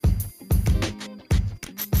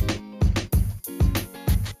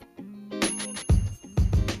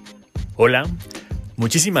Hola,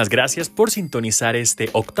 muchísimas gracias por sintonizar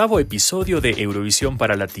este octavo episodio de Eurovisión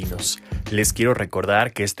para Latinos. Les quiero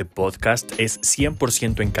recordar que este podcast es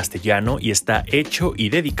 100% en castellano y está hecho y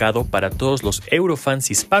dedicado para todos los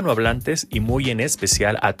eurofans hispanohablantes y muy en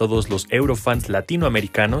especial a todos los eurofans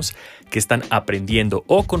latinoamericanos que están aprendiendo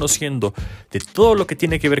o conociendo de todo lo que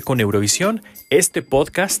tiene que ver con Eurovisión. Este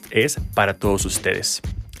podcast es para todos ustedes.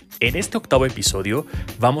 En este octavo episodio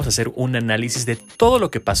vamos a hacer un análisis de todo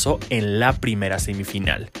lo que pasó en la primera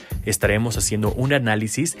semifinal. Estaremos haciendo un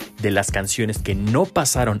análisis de las canciones que no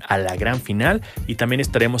pasaron a la gran final y también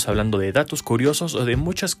estaremos hablando de datos curiosos o de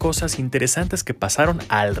muchas cosas interesantes que pasaron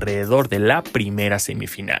alrededor de la primera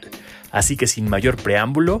semifinal. Así que sin mayor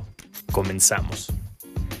preámbulo, comenzamos.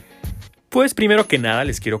 Pues primero que nada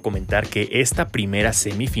les quiero comentar que esta primera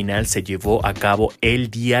semifinal se llevó a cabo el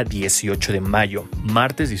día 18 de mayo,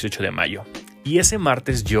 martes 18 de mayo. Y ese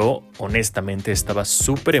martes yo honestamente estaba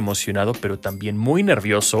súper emocionado, pero también muy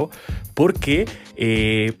nervioso porque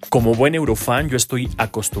como buen eurofan yo estoy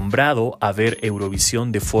acostumbrado a ver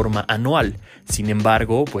Eurovisión de forma anual. Sin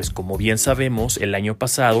embargo, pues como bien sabemos, el año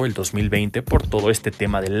pasado, el 2020, por todo este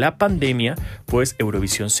tema de la pandemia, pues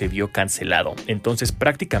Eurovisión se vio cancelado. Entonces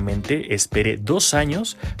prácticamente esperé 2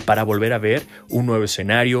 años para volver a ver un nuevo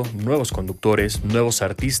escenario, nuevos conductores, nuevos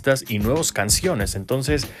artistas y nuevas canciones.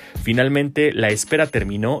 Entonces finalmente la espera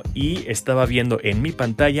terminó y estaba viendo en mi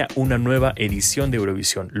pantalla una nueva edición de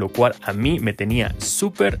Eurovisión, lo cual a mí me tenía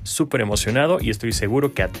súper emocionado y estoy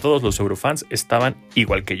seguro que a todos los eurofans estaban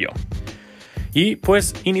igual que yo. Y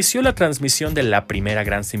pues inició la transmisión de la primera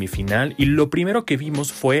gran semifinal y lo primero que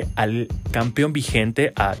vimos fue al campeón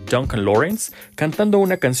vigente, a Duncan Lawrence, cantando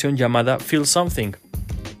una canción llamada Feel Something.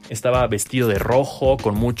 Estaba vestido de rojo,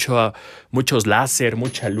 con muchos láser,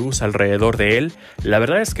 mucha luz alrededor de él. La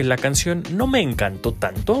verdad es que la canción no me encantó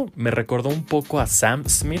tanto, me recordó un poco a Sam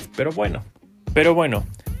Smith, pero bueno,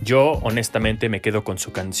 yo honestamente me quedo con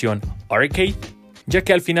su canción Arcade, ya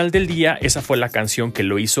que al final del día esa fue la canción que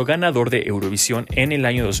lo hizo ganador de Eurovisión en el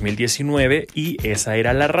año 2019 y esa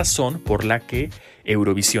era la razón por la que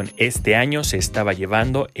Eurovisión este año se estaba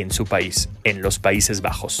llevando en su país, en los Países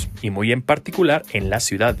Bajos, y muy en particular en la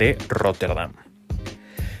ciudad de Rotterdam.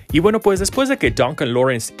 Y bueno, pues después de que Duncan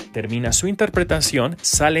Lawrence termina su interpretación,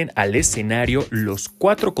 salen al escenario los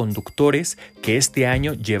 4 conductores que este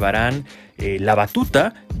año llevarán la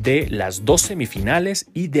batuta de las 2 semifinales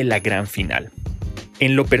y de la gran final.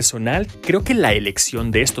 En lo personal, creo que la elección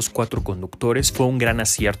de estos 4 conductores fue un gran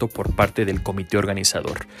acierto por parte del comité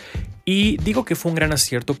organizador. Y digo que fue un gran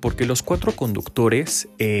acierto porque los 4 conductores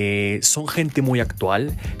son gente muy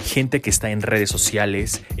actual, gente que está en redes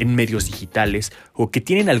sociales, en medios digitales o que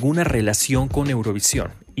tienen alguna relación con Eurovisión.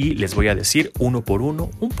 Y les voy a decir uno por uno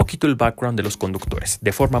un poquito el background de los conductores,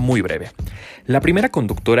 de forma muy breve. La primera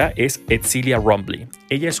conductora es Edcilia Rombly.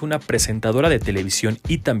 Ella es una presentadora de televisión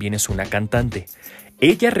y también es una cantante.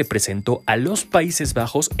 Ella representó a los Países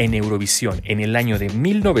Bajos en Eurovisión en el año de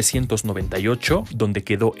 1998, donde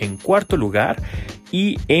quedó en 4º lugar,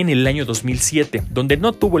 y en el año 2007, donde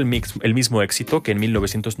no tuvo el mismo éxito que en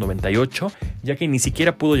 1998, ya que ni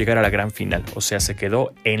siquiera pudo llegar a la gran final, o sea, se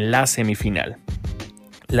quedó en la semifinal.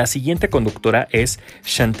 La siguiente conductora es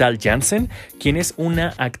Chantal Jansen, quien es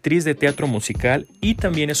una actriz de teatro musical y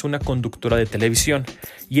también es una conductora de televisión.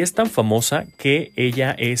 Y es tan famosa que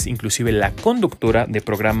ella es inclusive la conductora de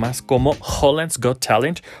programas como Holland's Got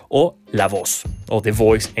Talent o La Voz, o The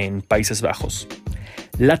Voice en Países Bajos.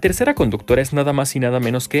 La tercera conductora es nada más y nada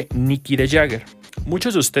menos que Niki de Jagger.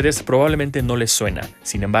 Muchos de ustedes probablemente no les suena,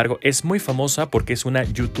 sin embargo es muy famosa porque es una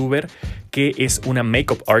youtuber que es una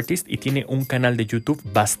makeup artist y tiene un canal de YouTube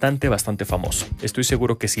bastante famoso. Estoy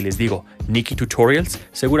seguro que si les digo Niki Tutorials,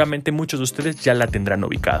 seguramente muchos de ustedes ya la tendrán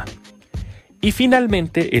ubicada. Y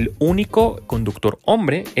finalmente el único conductor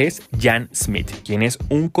hombre es Jan Smith, quien es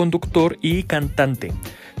un conductor y cantante.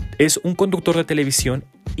 Es un conductor de televisión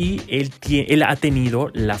y él ha tenido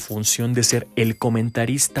la función de ser el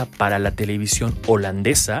comentarista para la televisión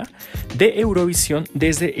holandesa de Eurovisión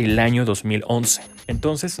desde el año 2011.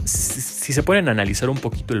 Entonces, si se pueden analizar un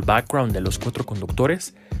poquito el background de los 4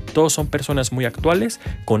 conductores, todos son personas muy actuales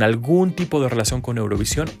con algún tipo de relación con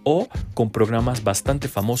Eurovisión o con programas bastante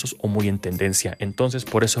famosos o muy en tendencia. Entonces,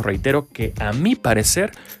 por eso reitero que a mi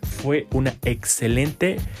parecer fue una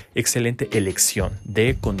excelente elección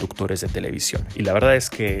de conductores de televisión. Y la verdad es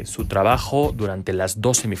que su trabajo durante las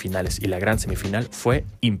 2 semifinales y la gran semifinal fue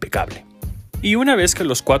impecable. Y una vez que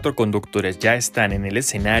los 4 conductores ya están en el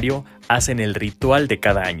escenario, hacen el ritual de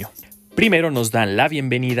cada año. Primero nos dan la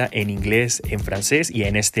bienvenida en inglés, en francés y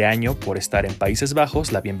en este año, por estar en Países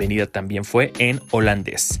Bajos, la bienvenida también fue en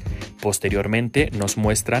holandés. Posteriormente nos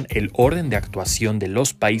muestran el orden de actuación de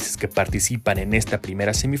los países que participan en esta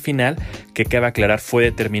primera semifinal, que cabe aclarar fue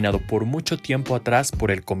determinado por mucho tiempo atrás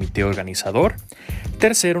por el comité organizador.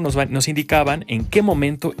 Tercero, nos indicaban en qué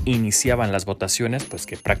momento iniciaban las votaciones, pues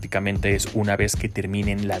que prácticamente es una vez que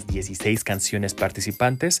terminen las 16 canciones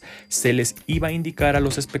participantes, se les iba a indicar a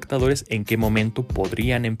los espectadores en qué momento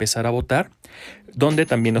podrían empezar a votar, donde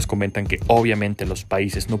también nos comentan que obviamente los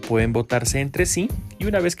países no pueden votarse entre sí, y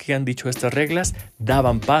una vez que han dicho estas reglas,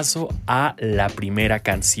 daban paso a la primera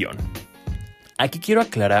canción. Aquí quiero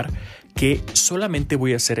aclarar que solamente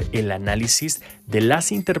voy a hacer el análisis de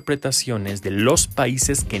las interpretaciones de los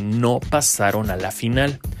países que no pasaron a la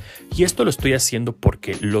final. Y esto lo estoy haciendo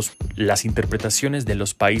porque las interpretaciones de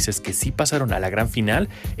los países que sí pasaron a la gran final,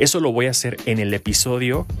 eso lo voy a hacer en el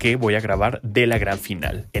episodio que voy a grabar de la gran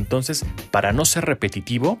final. Entonces, para no ser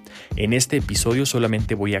repetitivo, en este episodio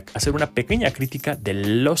solamente voy a hacer una pequeña crítica de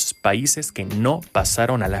los países que no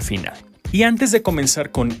pasaron a la final. Y antes de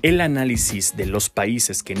comenzar con el análisis de los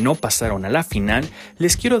países que no pasaron a la final,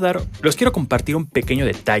 les quiero compartir un pequeño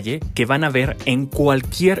detalle que van a ver en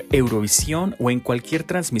cualquier Eurovisión o en cualquier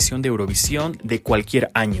transmisión de Eurovisión de cualquier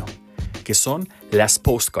año, que son las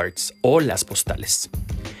postcards o las postales.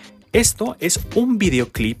 Esto es un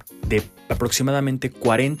videoclip de aproximadamente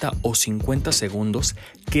 40 o 50 segundos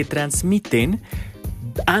que transmiten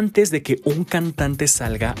antes de que un cantante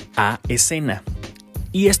salga a escena.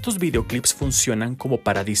 Y estos videoclips funcionan como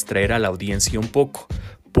para distraer a la audiencia un poco,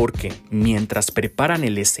 porque mientras preparan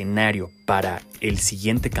el escenario para el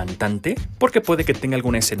siguiente cantante, porque puede que tenga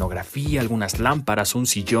alguna escenografía, algunas lámparas, un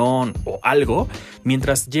sillón o algo,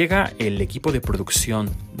 mientras llega el equipo de producción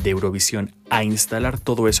de Eurovisión a instalar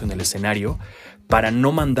todo eso en el escenario, para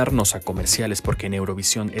no mandarnos a comerciales, porque en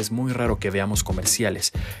Eurovisión es muy raro que veamos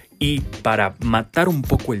comerciales. Y para matar un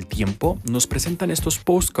poco el tiempo, nos presentan estos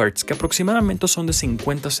postcards que aproximadamente son de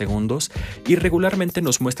 50 segundos y regularmente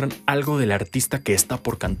nos muestran algo del artista que está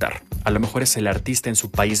por cantar. A lo mejor es el artista en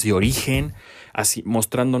su país de origen, así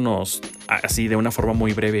mostrándonos así de una forma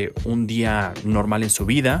muy breve un día normal en su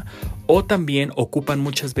vida, o también ocupan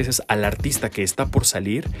muchas veces al artista que está por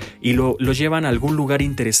salir y lo llevan a algún lugar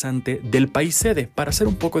interesante del país sede para hacer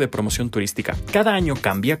un poco de promoción turística. Cada año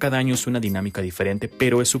cambia, cada año es una dinámica diferente,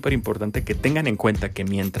 pero es súper importante que tengan en cuenta que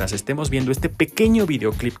mientras estemos viendo este pequeño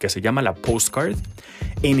videoclip que se llama la postcard,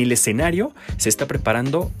 en el escenario se está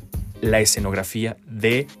preparando la escenografía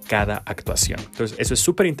de cada actuación. Entonces eso es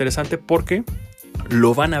súper interesante porque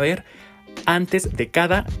lo van a ver antes de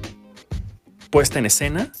cada puesta en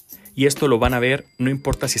escena. Y esto lo van a ver, no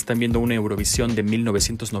importa si están viendo una Eurovisión de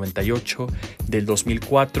 1998, del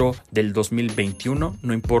 2004, del 2021,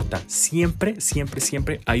 no importa. Siempre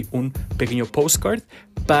hay un pequeño postcard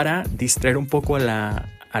para distraer un poco a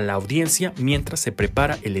la audiencia mientras se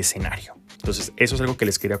prepara el escenario. Entonces eso es algo que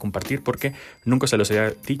les quería compartir porque nunca se los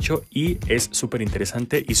había dicho y es súper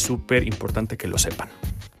interesante y súper importante que lo sepan.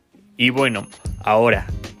 Y bueno, ahora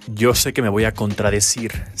yo sé que me voy a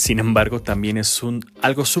contradecir, sin embargo también es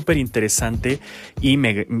algo súper interesante y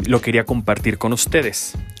lo quería compartir con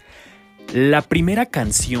ustedes. La primera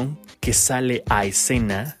canción que sale a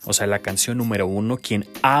escena, o sea la canción número 1, quien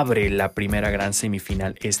abre la primera gran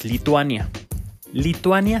semifinal es Lituania.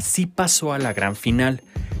 Lituania sí pasó a la gran final,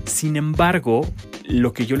 sin embargo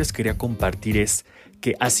lo que yo les quería compartir es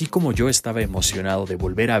que así como yo estaba emocionado de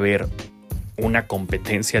volver a ver una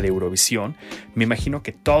competencia de Eurovisión, me imagino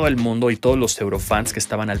que todo el mundo y todos los eurofans que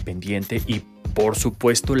estaban al pendiente y por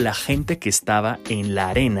supuesto la gente que estaba en la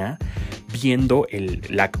arena viendo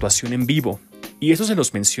la actuación en vivo. Y eso se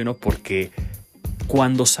los menciono porque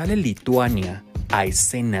cuando sale Lituania a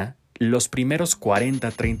escena, los primeros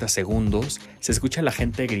 40-30 segundos se escucha a la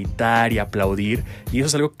gente gritar y aplaudir y eso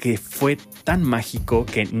es algo que fue tan mágico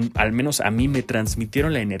que al menos a mí me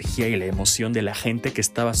transmitieron la energía y la emoción de la gente que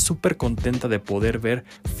estaba súper contenta de poder ver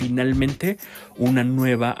finalmente una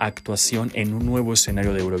nueva actuación en un nuevo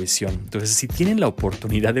escenario de Eurovisión. Entonces, si tienen la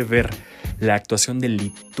oportunidad de ver la actuación de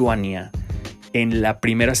Lituania en la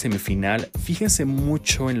primera semifinal, fíjense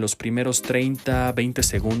mucho en los primeros 30-20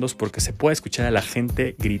 segundos porque se puede escuchar a la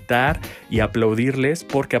gente gritar y aplaudirles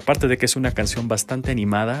porque aparte de que es una canción bastante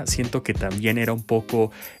animada, siento que también era un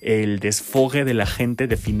poco el desfogue de la gente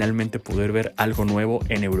de finalmente poder ver algo nuevo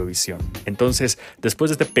en Eurovisión. Entonces, después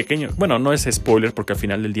de este pequeño, bueno, no es spoiler porque al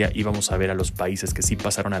final del día íbamos a ver a los países que sí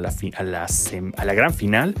pasaron a la gran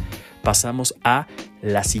final. Pasamos a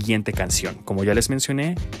la siguiente canción. Como ya les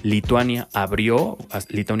mencioné, Lituania abrió.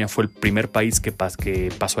 Lituania fue el primer país que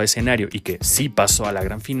pasó a escenario y que sí pasó a la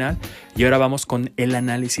gran final. Y ahora vamos con el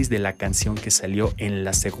análisis de la canción que salió en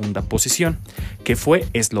la segunda posición, que fue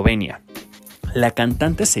Eslovenia. La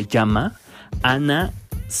cantante se llama Ana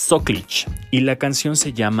Soklic y la canción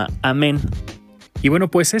se llama Amén. Y bueno,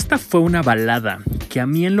 pues esta fue una balada que a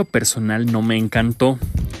mí en lo personal no me encantó.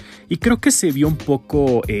 Y creo que se vio un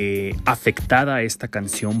poco afectada esta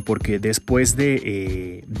canción porque después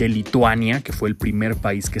de Lituania, que fue el primer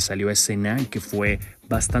país que salió a escena y que fue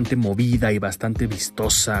bastante movida y bastante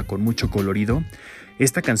vistosa, con mucho colorido,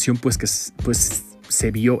 esta canción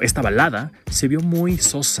se vio, esta balada se vio muy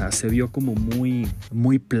sosa, se vio como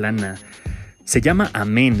muy plana. Se llama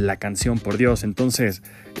Amén la canción, por Dios, entonces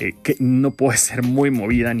que no puede ser muy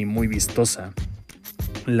movida ni muy vistosa.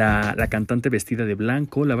 La cantante vestida de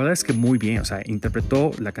blanco, la verdad es que muy bien, o sea,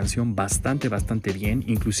 interpretó la canción bastante bien,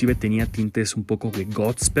 inclusive tenía tintes un poco de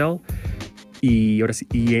gospel y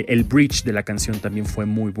el bridge de la canción también fue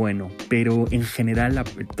muy bueno, pero en general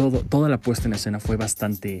toda la puesta en escena fue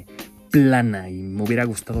bastante plana y me hubiera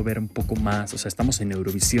gustado ver un poco más, o sea, estamos en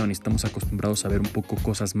Eurovisión y estamos acostumbrados a ver un poco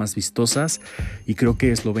cosas más vistosas y creo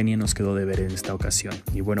que Eslovenia nos quedó de ver en esta ocasión.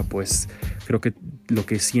 Y bueno, pues creo que lo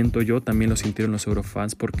que siento yo también lo sintieron los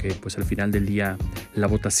eurofans porque pues al final del día la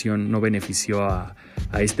votación no benefició a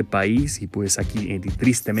este país y pues aquí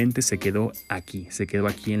tristemente se quedó aquí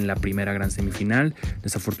en la primera gran semifinal.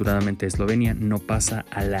 Desafortunadamente Eslovenia no pasa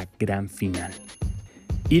a la gran final.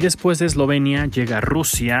 Y después de Eslovenia llega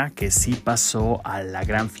Rusia, que sí pasó a la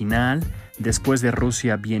gran final. Después de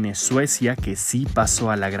Rusia viene Suecia, que sí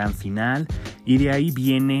pasó a la gran final. Y de ahí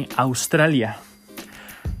viene Australia.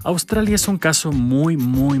 Australia es un caso muy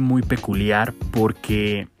peculiar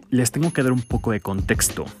porque les tengo que dar un poco de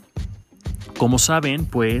contexto. Como saben,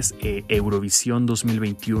 pues Eurovisión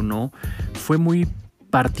 2021 fue muy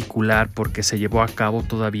particular porque se llevó a cabo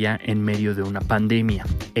todavía en medio de una pandemia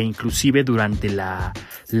e inclusive durante la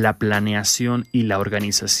planeación y la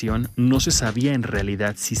organización no se sabía en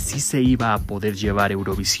realidad si sí se iba a poder llevar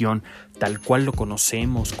Eurovisión tal cual lo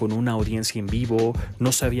conocemos con una audiencia en vivo.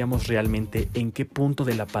 No sabíamos realmente en qué punto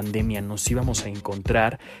de la pandemia nos íbamos a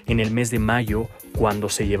encontrar en el mes de mayo cuando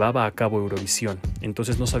se llevaba a cabo Eurovisión.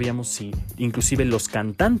 Entonces no sabíamos si inclusive los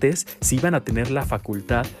cantantes si iban a tener la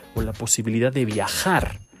facultad o la posibilidad de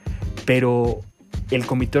viajar. Pero el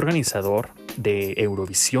comité organizador de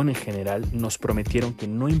Eurovisión en general nos prometieron que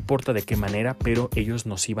no importa de qué manera, pero ellos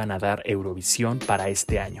nos iban a dar Eurovisión para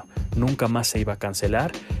este año. Nunca más se iba a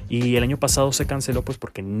cancelar y el año pasado se canceló pues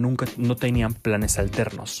porque no tenían planes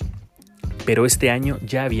alternos. Pero este año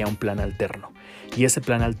ya había un plan alterno y ese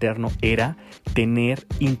plan alterno era tener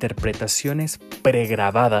interpretaciones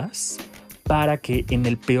pregrabadas para que en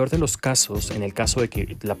el peor de los casos, en el caso de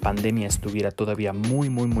que la pandemia estuviera todavía muy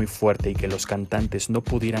fuerte y que los cantantes no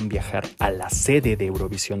pudieran viajar a la sede de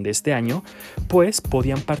Eurovisión de este año, pues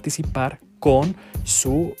podían participar con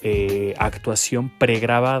su actuación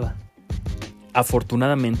pregrabada.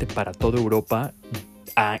 Afortunadamente para toda Europa,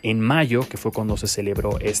 en mayo, que fue cuando se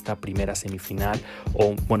celebró esta primera semifinal,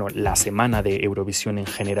 o bueno, la semana de Eurovisión en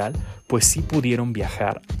general, pues sí pudieron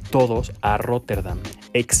viajar todos a Rotterdam,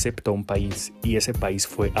 excepto un país, y ese país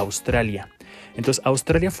fue Australia. Entonces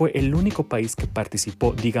Australia fue el único país que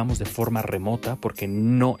participó, digamos, de forma remota, porque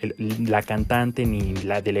no la cantante ni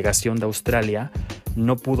la delegación de Australia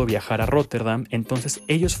no pudo viajar a Rotterdam. Entonces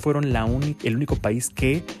ellos fueron el único país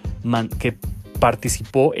que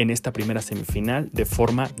participó en esta primera semifinal de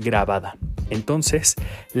forma grabada. Entonces,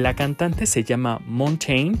 la cantante se llama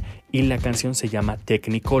Montaigne y la canción se llama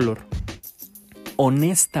Technicolor.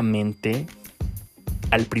 Honestamente,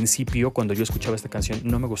 al principio, cuando yo escuchaba esta canción,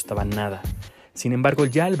 no me gustaba nada. Sin embargo,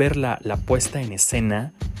 ya al ver la puesta en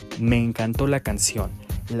escena, me encantó la canción.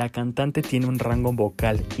 La cantante tiene un rango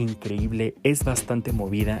vocal increíble, es bastante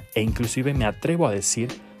movida e inclusive me atrevo a decir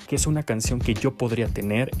que es una canción que yo podría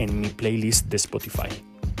tener en mi playlist de Spotify.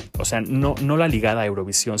 O sea, no la ligada a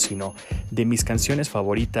Eurovisión, sino de mis canciones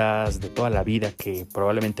favoritas de toda la vida que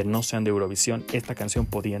probablemente no sean de Eurovisión, esta canción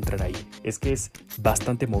podría entrar ahí. Es que es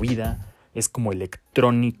bastante movida, es como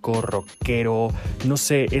electrónico, rockero, no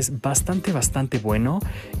sé, es bastante bueno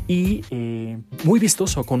y muy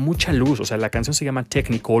vistoso, con mucha luz. O sea, la canción se llama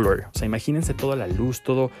Technicolor. O sea, imagínense toda la luz,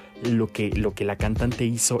 todo lo que la cantante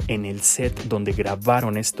hizo en el set donde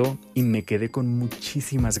grabaron esto, y me quedé con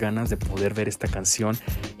muchísimas ganas de poder ver esta canción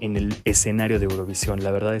en el escenario de Eurovisión.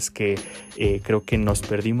 La verdad es que creo que nos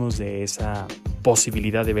perdimos de esa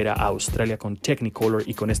posibilidad de ver a Australia con Technicolor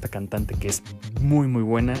y con esta cantante que es muy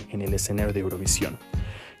buena en el escenario de Eurovisión.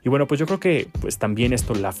 Y bueno, pues yo creo que pues también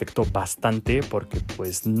esto la afectó bastante porque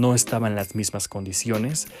pues no estaba en las mismas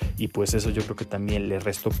condiciones y pues eso yo creo que también le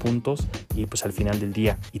restó puntos y pues al final del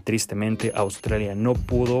día y tristemente Australia no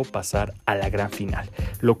pudo pasar a la gran final,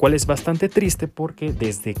 lo cual es bastante triste porque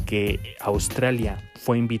desde que Australia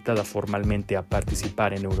fue invitada formalmente a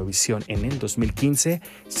participar en Eurovisión en el 2015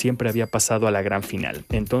 siempre había pasado a la gran final.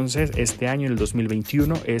 Entonces este año, el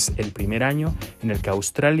 2021, es el primer año en el que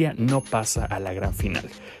Australia no pasa a la gran final.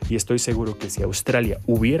 Y estoy seguro que si Australia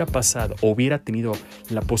hubiera pasado o hubiera tenido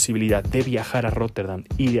la posibilidad de viajar a Rotterdam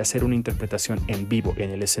y de hacer una interpretación en vivo en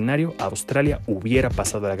el escenario, Australia hubiera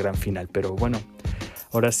pasado a la gran final. Pero bueno,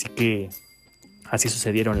 ahora sí que así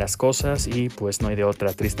sucedieron las cosas y pues no hay de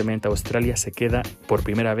otra. Tristemente Australia se queda por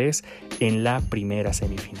primera vez en la primera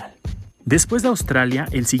semifinal. Después de Australia,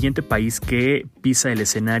 el siguiente país que pisa el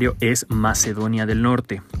escenario es Macedonia del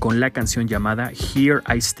Norte, con la canción llamada Here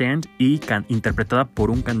I Stand y interpretada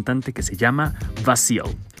por un cantante que se llama Vasil.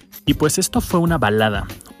 Y pues esto fue una balada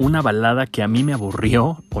que a mí me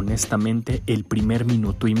aburrió, honestamente, el primer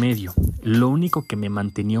minuto y medio. Lo único que me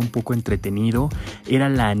mantenía un poco entretenido era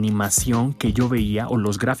la animación que yo veía o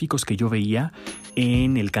los gráficos que yo veía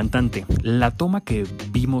en el cantante. La toma que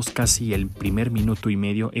vimos casi el primer minuto y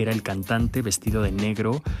medio era el cantante vestido de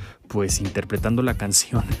negro, pues interpretando la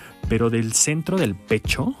canción, pero del centro del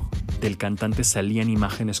pecho del cantante salían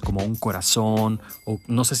imágenes como un corazón, o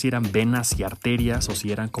no sé si eran venas y arterias o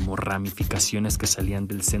si eran como ramificaciones que salían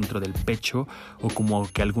del centro del pecho, o como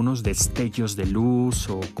que algunos destellos de luz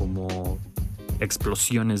o como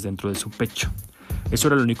explosiones dentro de su pecho. Eso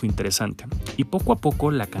era lo único interesante. Y poco a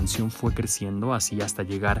poco la canción fue creciendo así hasta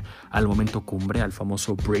llegar al momento cumbre, al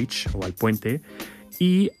famoso bridge o al puente.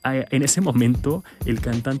 Y en ese momento el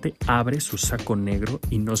cantante abre su saco negro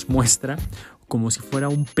y nos muestra como si fuera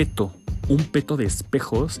un peto de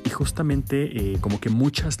espejos y justamente como que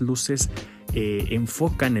muchas luces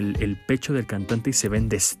enfocan el pecho del cantante y se ven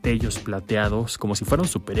destellos plateados como si fuera un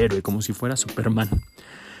superhéroe, como si fuera Superman.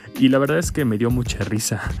 Y la verdad es que me dio mucha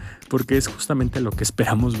risa porque es justamente lo que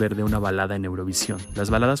esperamos ver de una balada en Eurovisión. Las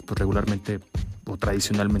baladas pues regularmente o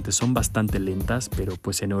tradicionalmente son bastante lentas, pero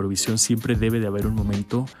pues en Eurovisión siempre debe de haber un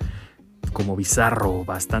momento como bizarro,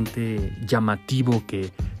 bastante llamativo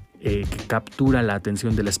que captura la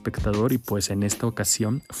atención del espectador, y pues en esta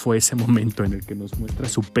ocasión fue ese momento en el que nos muestra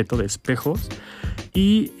su peto de espejos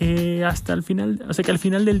y hasta el final, o sea que al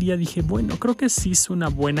final del día dije, bueno, creo que sí es una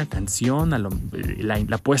buena canción,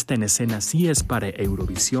 la puesta en escena sí es para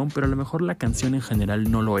Eurovisión, pero a lo mejor la canción en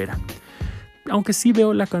general no lo era. Aunque sí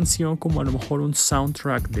veo la canción como a lo mejor un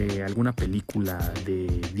soundtrack de alguna película de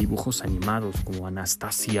dibujos animados como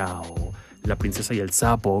Anastasia o La princesa y el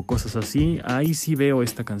sapo o cosas así, ahí sí veo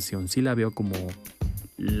esta canción, sí la veo como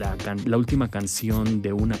la última canción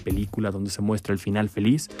de una película donde se muestra el final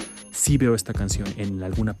feliz. Sí veo esta canción en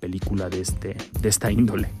alguna película de esta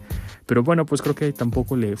índole. Pero bueno, pues creo que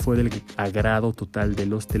tampoco le fue del agrado total de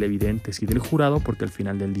los televidentes y del jurado, porque al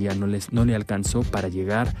final del día no le alcanzó para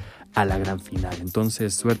llegar a la gran final.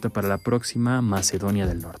 Entonces, suerte para la próxima, Macedonia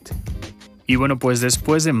del Norte. Y bueno, pues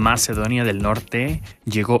después de Macedonia del Norte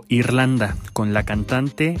llegó Irlanda con la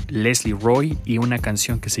cantante Leslie Roy y una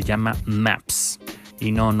canción que se llama Maps.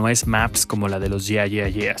 Y no es Maps como la de los Yeah Yeah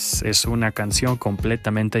Yeahs, es una canción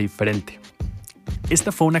completamente diferente.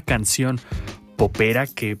 Esta fue una canción popera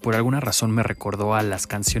que por alguna razón me recordó a las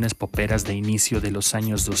canciones poperas de inicio de los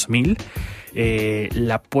años 2000.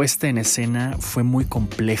 La puesta en escena fue muy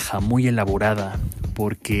compleja, muy elaborada,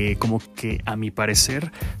 porque como que a mi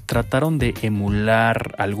parecer trataron de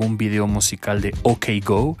emular algún video musical de OK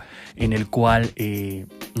Go, en el cual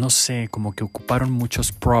no sé, como que ocuparon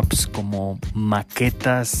muchos props como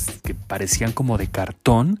maquetas que parecían como de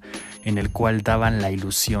cartón, en el cual daban la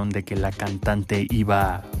ilusión de que la cantante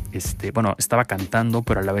estaba cantando,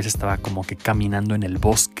 pero a la vez estaba como que caminando en el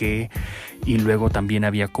bosque, y luego también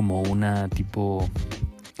había como una tipo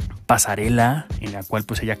pasarela en la cual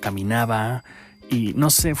pues ella caminaba, y no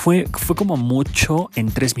sé, fue como mucho en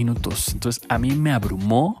 3 minutos. Entonces a mí me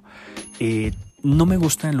abrumó. No me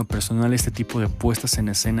gusta en lo personal este tipo de puestas en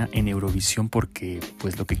escena en Eurovisión, porque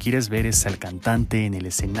pues lo que quieres ver es al cantante en el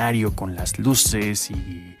escenario con las luces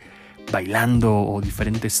y bailando o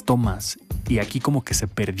diferentes tomas, y aquí como que se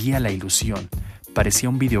perdía la ilusión, parecía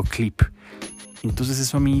un videoclip. Entonces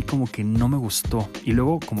eso a mí como que no me gustó, y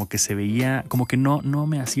luego como que se veía como que no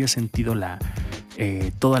me hacía sentido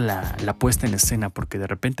toda la puesta en escena, porque de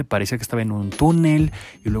repente parecía que estaba en un túnel,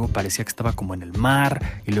 y luego parecía que estaba como en el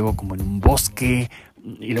mar, y luego como en un bosque,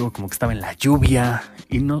 y luego como que estaba en la lluvia,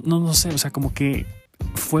 y no sé, o sea, como que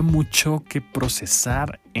fue mucho que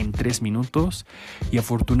procesar en 3 minutos y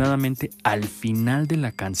afortunadamente al final de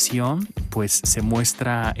la canción pues se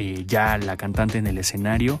muestra ya la cantante en el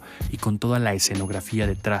escenario y con toda la escenografía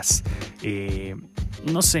detrás.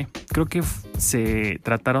 No sé, creo que se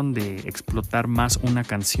trataron de explotar más una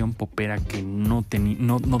canción popera que no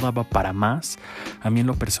daba para más. A mí en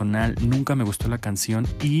lo personal nunca me gustó la canción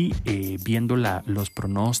y viendo los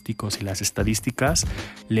pronósticos y las estadísticas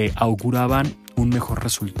le auguraban un mejor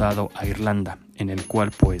resultado a Irlanda, en el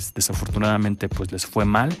cual pues desafortunadamente pues les fue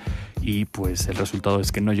mal y pues el resultado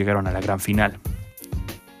es que no llegaron a la gran final.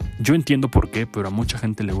 Yo entiendo por qué, pero a mucha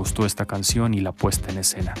gente le gustó esta canción y la puesta en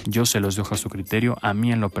escena. Yo se los dejo a su criterio. A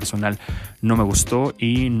mí en lo personal no me gustó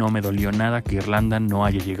y no me dolió nada que Irlanda no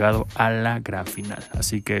haya llegado a la gran final.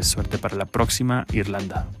 Así que suerte para la próxima,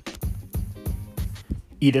 Irlanda.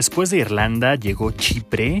 Y después de Irlanda llegó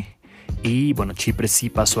Chipre. Y bueno, Chipre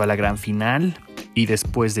sí pasó a la gran final. Y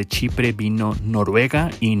después de Chipre vino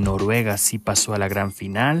Noruega y Noruega sí pasó a la gran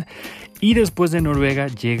final. Y después de Noruega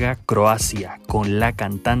llega Croacia con la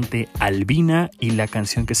cantante Albina y la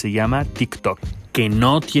canción que se llama TikTok, que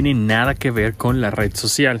no tiene nada que ver con la red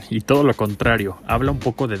social y todo lo contrario, habla un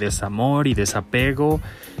poco de desamor y desapego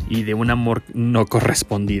y de un amor no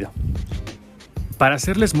correspondido. Para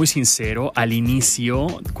serles muy sincero, al inicio,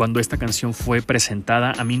 cuando esta canción fue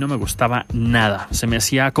presentada, a mí no me gustaba nada. Se me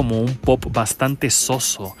hacía como un pop bastante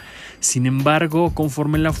soso. Sin embargo,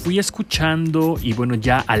 conforme la fui escuchando y bueno,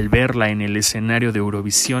 ya al verla en el escenario de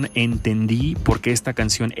Eurovisión, entendí por qué esta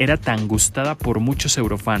canción era tan gustada por muchos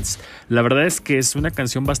eurofans. La verdad es que es una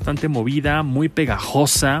canción bastante movida, muy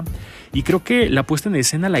pegajosa. Y creo que la puesta en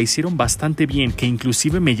escena la hicieron bastante bien, que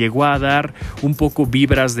inclusive me llegó a dar un poco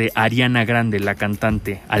vibras de Ariana Grande, la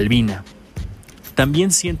cantante Albina.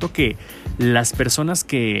 También siento que las personas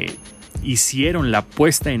que hicieron la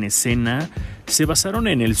puesta en escena se basaron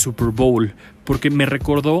en el Super Bowl, porque me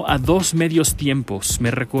recordó a dos medios tiempos. Me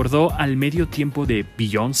recordó al medio tiempo de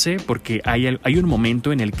Beyoncé, porque hay un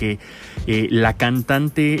momento en el que la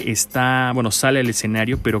cantante sale al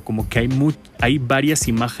escenario, pero como que hay varias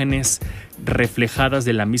imágenes reflejadas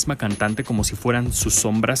de la misma cantante, como si fueran sus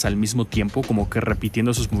sombras al mismo tiempo, como que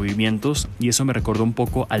repitiendo sus movimientos, y eso me recordó un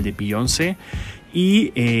poco al de Beyoncé.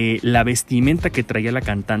 Y la vestimenta que traía la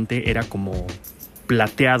cantante era como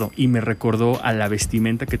plateado y me recordó a la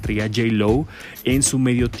vestimenta que traía J-Lo en su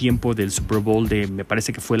medio tiempo del Super Bowl me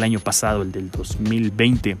parece que fue el año pasado, el del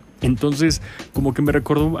 2020. Entonces como que me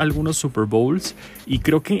recordó algunos Super Bowls y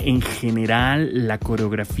creo que en general la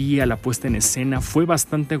coreografía, la puesta en escena fue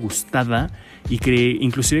bastante gustada y que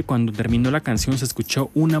inclusive cuando terminó la canción se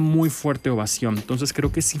escuchó una muy fuerte ovación. Entonces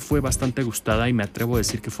creo que sí fue bastante gustada y me atrevo a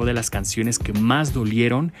decir que fue de las canciones que más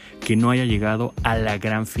dolieron que no haya llegado a la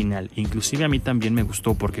gran final. Inclusive a mí también me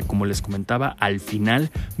gustó porque, como les comentaba, al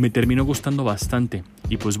final me terminó gustando bastante.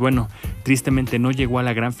 Y pues bueno, tristemente no llegó a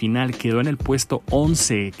la gran final, quedó en el puesto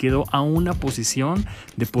 11, quedó a una posición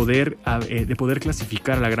de poder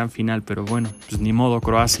clasificar a la gran final. Pero bueno, pues ni modo,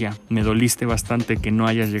 Croacia, me doliste bastante que no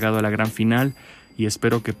hayas llegado a la gran final y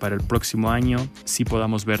espero que para el próximo año sí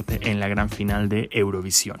podamos verte en la gran final de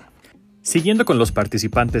Eurovisión. Siguiendo con los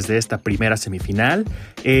participantes de esta primera semifinal,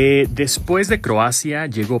 después de Croacia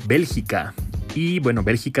llegó Bélgica y bueno,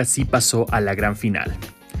 Bélgica sí pasó a la gran final.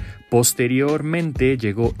 Posteriormente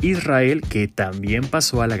llegó Israel, que también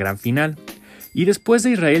pasó a la gran final. Y después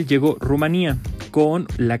de Israel llegó Rumanía con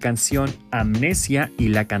la canción Amnesia y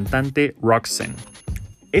la cantante Roxanne.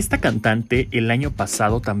 Esta cantante el año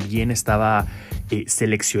pasado también estaba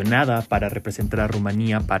seleccionada para representar a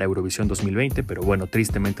Rumanía para Eurovisión 2020, pero bueno,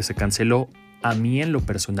 tristemente se canceló. A mí en lo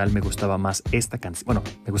personal me gustaba más esta canción. Bueno,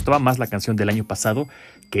 me gustaba más la canción del año pasado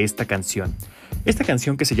que esta canción. Esta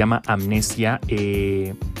canción que se llama Amnesia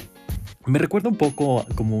me recuerda un poco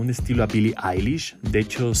como un estilo a Billie Eilish. De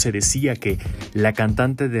hecho, se decía que la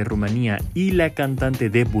cantante de Rumanía y la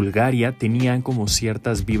cantante de Bulgaria tenían como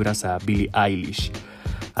ciertas vibras a Billie Eilish.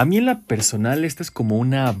 A mí en la personal esta es como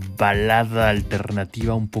una balada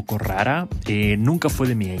alternativa un poco rara. Nunca fue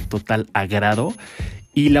de mi total agrado.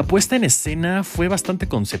 Y la puesta en escena fue bastante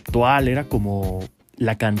conceptual. Era como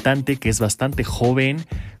la cantante, que es bastante joven,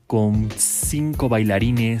 con 5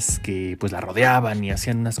 bailarines que pues la rodeaban y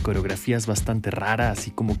hacían unas coreografías bastante raras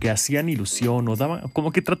y como que hacían ilusión o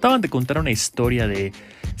como que trataban de contar una historia de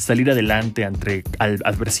salir adelante ante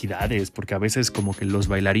adversidades, porque a veces como que los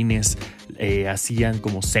bailarines hacían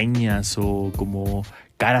como señas o como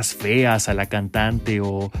caras feas a la cantante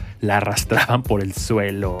o la arrastraban por el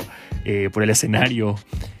suelo, por el escenario.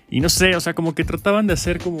 Y no sé, o sea, como que trataban de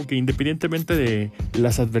hacer como que independientemente de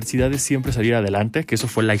las adversidades siempre salir adelante, que eso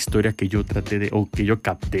fue la historia que yo que yo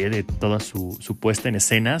capté de toda su puesta en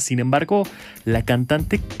escena. Sin embargo, la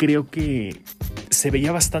cantante creo que se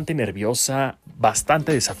veía bastante nerviosa,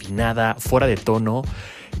 bastante desafinada, fuera de tono.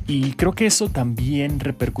 Y creo que eso también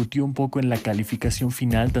repercutió un poco en la calificación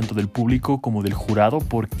final, tanto del público como del jurado,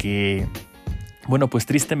 porque... Bueno, pues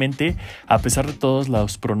tristemente, a pesar de todos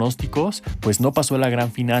los pronósticos, pues no pasó a la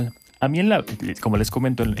gran final. A mí, como les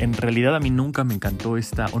comento, en realidad a mí nunca me encantó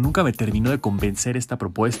nunca me terminó de convencer esta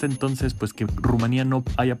propuesta. Entonces, pues que Rumanía no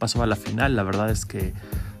haya pasado a la final, la verdad es que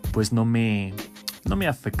pues no me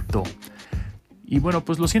afectó. Y bueno,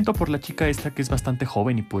 pues lo siento por la chica esta que es bastante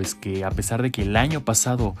joven y pues que a pesar de que el año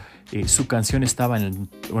pasado su canción estaba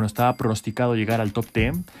pronosticado llegar al top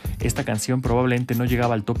 10, esta canción probablemente no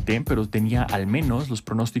llegaba al top 10, pero tenía al menos los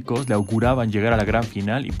pronósticos le auguraban llegar a la gran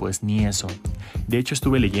final y pues ni eso. De hecho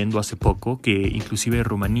estuve leyendo hace poco que inclusive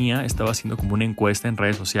Rumanía estaba haciendo como una encuesta en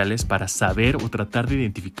redes sociales para saber o tratar de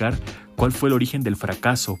identificar cuál fue el origen del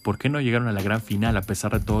fracaso, por qué no llegaron a la gran final a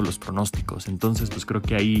pesar de todos los pronósticos. Entonces pues creo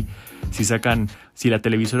que ahí si la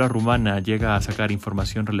televisora rumana llega a sacar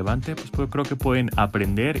información relevante, pues creo que pueden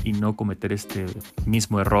aprender y no cometer este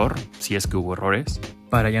mismo error, si es que hubo errores,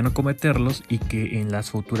 para ya no cometerlos y que en las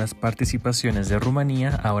futuras participaciones de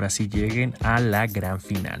Rumanía ahora sí lleguen a la gran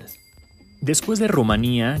final. Después de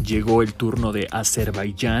Rumanía llegó el turno de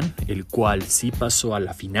Azerbaiyán, el cual sí pasó a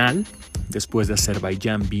la final. Después de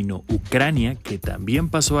Azerbaiyán vino Ucrania, que también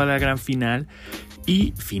pasó a la gran final.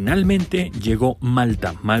 Y finalmente llegó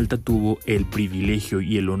Malta. Malta tuvo el privilegio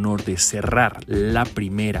y el honor de cerrar la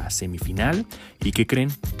primera semifinal. ¿Y qué creen?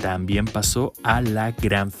 También pasó a la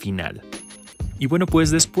gran final. Y bueno, pues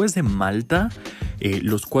después de Malta,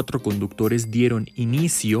 los 4 conductores dieron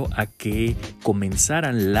inicio a que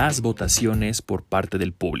comenzaran las votaciones por parte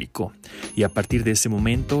del público. Y a partir de ese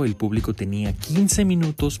momento, el público tenía 15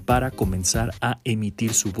 minutos para comenzar a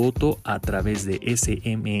emitir su voto a través de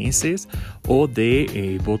SMS o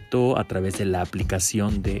de voto a través de la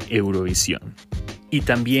aplicación de Eurovisión. Y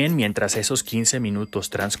también mientras esos 15 minutos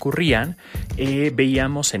transcurrían,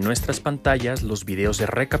 veíamos en nuestras pantallas los videos de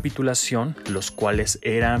recapitulación, los cuales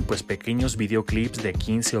eran pues pequeños videoclips de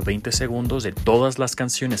 15 o 20 segundos de todas las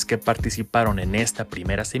canciones que participaron en esta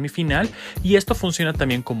primera semifinal. Y esto funciona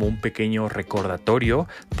también como un pequeño recordatorio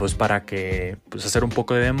pues para que hacer un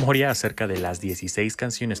poco de memoria acerca de las 16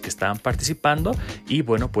 canciones que estaban participando y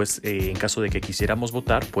bueno pues en caso de que quisiéramos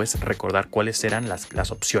votar pues recordar cuáles eran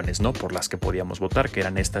las opciones, ¿no? Por las que podíamos votar, que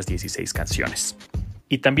eran estas 16 canciones.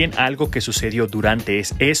 Y también algo que sucedió durante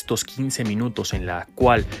estos 15 minutos en la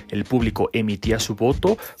cual el público emitía su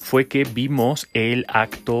voto fue que vimos el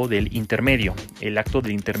acto del intermedio. El acto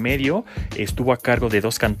del intermedio estuvo a cargo de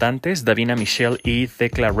 2 cantantes, Davina Michelle y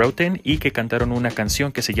Thekla Roten, y que cantaron una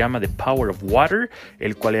canción que se llama The Power of Water,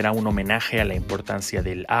 el cual era un homenaje a la importancia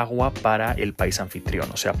del agua para el país anfitrión,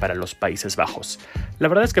 o sea, para los Países Bajos. La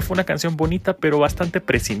verdad es que fue una canción bonita, pero bastante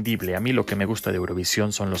prescindible. A mí lo que me gusta de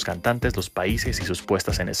Eurovisión son los cantantes, los países y sus puestas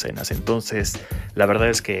en escenas. Entonces, la verdad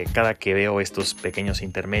es que cada que veo estos pequeños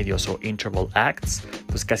intermedios o interval acts,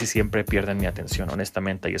 pues casi siempre pierden mi atención,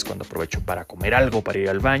 honestamente. Ahí es cuando aprovecho para comer algo, para ir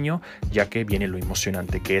al baño, ya que viene lo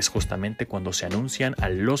emocionante, que es justamente cuando se anuncian a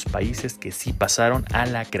los países que sí pasaron a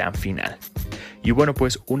la gran final. Y bueno,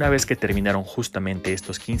 pues una vez que terminaron justamente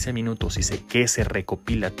estos 15 minutos y que se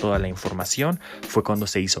recopila toda la información, fue cuando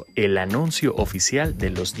se hizo el anuncio oficial de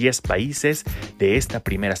los 10 países de esta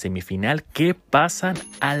primera semifinal que pasan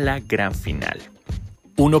a la gran final.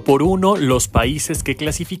 Uno por uno, los países que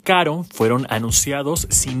clasificaron fueron anunciados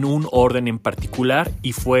sin un orden en particular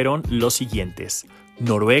y fueron los siguientes: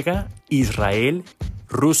 Noruega, Israel,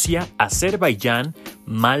 Rusia, Azerbaiyán,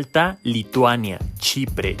 Malta, Lituania,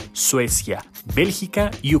 Chipre, Suecia,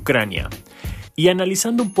 Bélgica y Ucrania. Y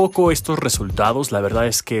analizando un poco estos resultados, la verdad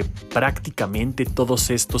es que prácticamente todos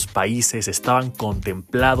estos países estaban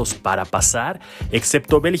contemplados para pasar,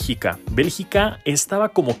 excepto Bélgica. Bélgica estaba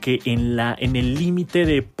como que en el límite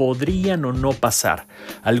de podrían o no pasar.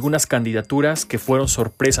 Algunas candidaturas que fueron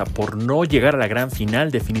sorpresa por no llegar a la gran final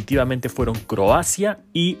definitivamente fueron Croacia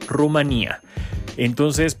y Rumanía.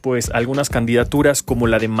 Entonces, pues algunas candidaturas como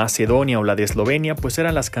la de Macedonia o la de Eslovenia, pues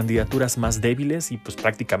eran las candidaturas más débiles y pues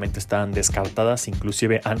prácticamente estaban descartadas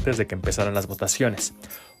inclusive antes de que empezaran las votaciones.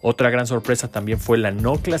 Otra gran sorpresa también fue la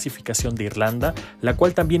no clasificación de Irlanda, la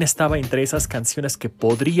cual también estaba entre esas canciones que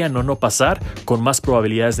podrían o no pasar, con más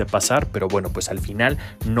probabilidades de pasar, pero bueno, pues al final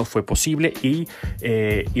no fue posible y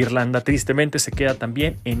Irlanda tristemente se queda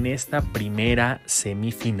también en esta primera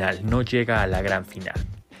semifinal, no llega a la gran final.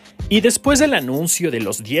 Y después del anuncio de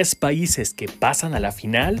los 10 países que pasan a la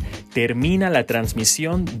final, termina la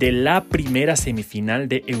transmisión de la primera semifinal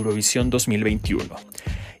de Eurovisión 2021.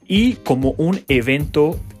 Y como un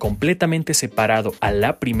evento completamente separado a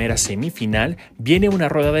la primera semifinal, viene una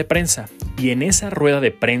rueda de prensa. Y en esa rueda de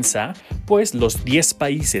prensa, pues los 10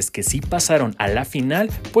 países que sí pasaron a la final,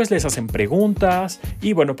 pues les hacen preguntas.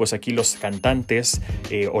 Y bueno, pues aquí los cantantes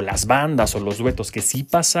o las bandas o los duetos que sí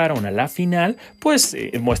pasaron a la final, pues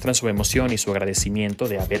muestran su emoción y su agradecimiento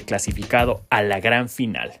de haber clasificado a la gran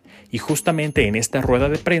final. Y justamente en esta rueda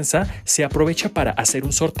de prensa se aprovecha para hacer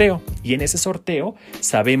un sorteo. Y en ese sorteo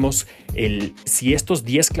sabemos si estos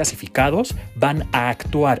 10 clasificados van a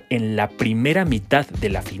actuar en la primera mitad de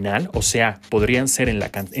la final, o sea, podrían ser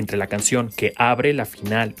entre la canción que abre la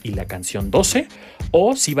final y la canción 12,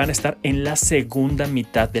 o si van a estar en la segunda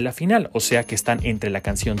mitad de la final, o sea, que están entre la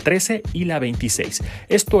canción 13 y la 26.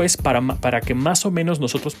 Esto es para que más o menos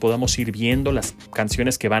nosotros podamos ir viendo las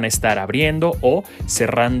canciones que van a estar abriendo o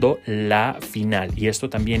cerrando la final. Y esto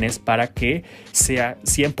también es para que sea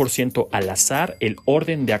 100% al azar el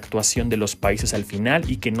orden de actuación de los países al final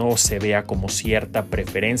y que no se vea como cierta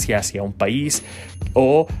preferencia hacia un país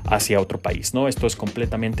o hacia otro país, ¿no? Esto es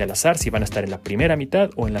completamente al azar si van a estar en la primera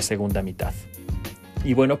mitad o en la segunda mitad.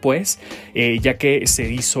 Y bueno, pues ya que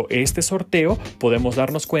se hizo este sorteo, podemos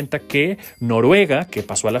darnos cuenta que Noruega, que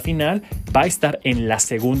pasó a la final, va a estar en la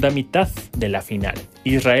segunda mitad de la final.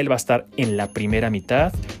 Israel va a estar en la primera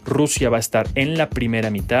mitad, Rusia va a estar en la primera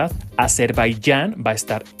mitad, Azerbaiyán va a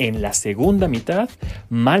estar en la segunda mitad,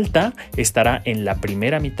 Malta estará en la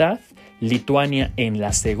primera mitad, Lituania en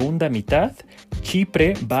la segunda mitad,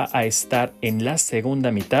 Chipre va a estar en la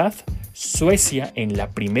segunda mitad, Suecia en la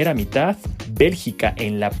primera mitad, Bélgica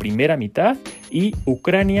en la primera mitad y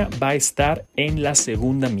Ucrania va a estar en la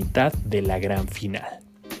segunda mitad de la gran final.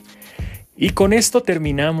 Y con esto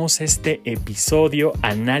terminamos este episodio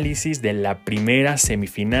análisis de la primera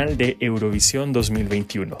semifinal de Eurovisión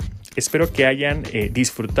 2021. Espero que hayan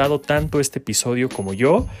disfrutado tanto este episodio como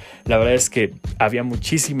yo. La verdad es que había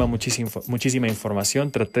muchísima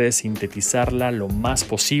información. Traté de sintetizarla lo más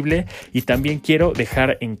posible. Y también quiero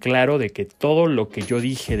dejar en claro de que todo lo que yo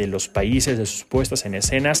dije de los países, de sus puestas en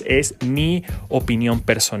escenas, es mi opinión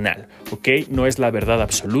personal, ¿ok? No es la verdad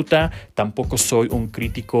absoluta. Tampoco soy un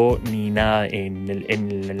crítico ni nada en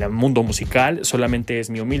el mundo musical. Solamente es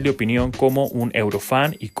mi humilde opinión como un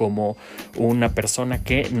eurofan y como una persona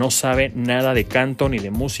que no sabe nada de canto, ni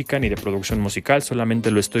de música, ni de producción musical.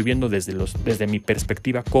 Solamente lo estoy viendo desde mi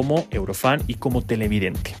perspectiva como eurofan y como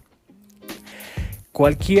televidente.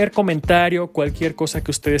 Cualquier comentario, cualquier cosa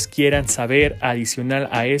que ustedes quieran saber adicional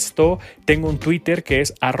a esto, tengo un Twitter que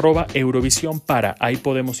es @Eurovisión_para. Ahí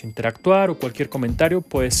podemos interactuar o cualquier comentario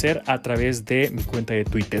puede ser a través de mi cuenta de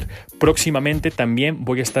Twitter. Próximamente también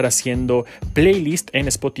voy a estar haciendo playlist en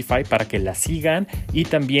Spotify para que la sigan y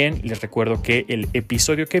también les recuerdo que el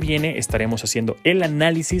episodio que viene estaremos haciendo el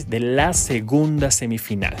análisis de la segunda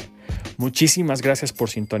semifinal. Muchísimas gracias por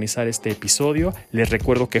sintonizar este episodio. Les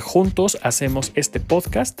recuerdo que juntos hacemos este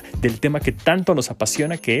podcast del tema que tanto nos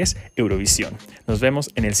apasiona, que es Eurovisión. Nos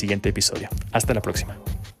vemos en el siguiente episodio. Hasta la próxima.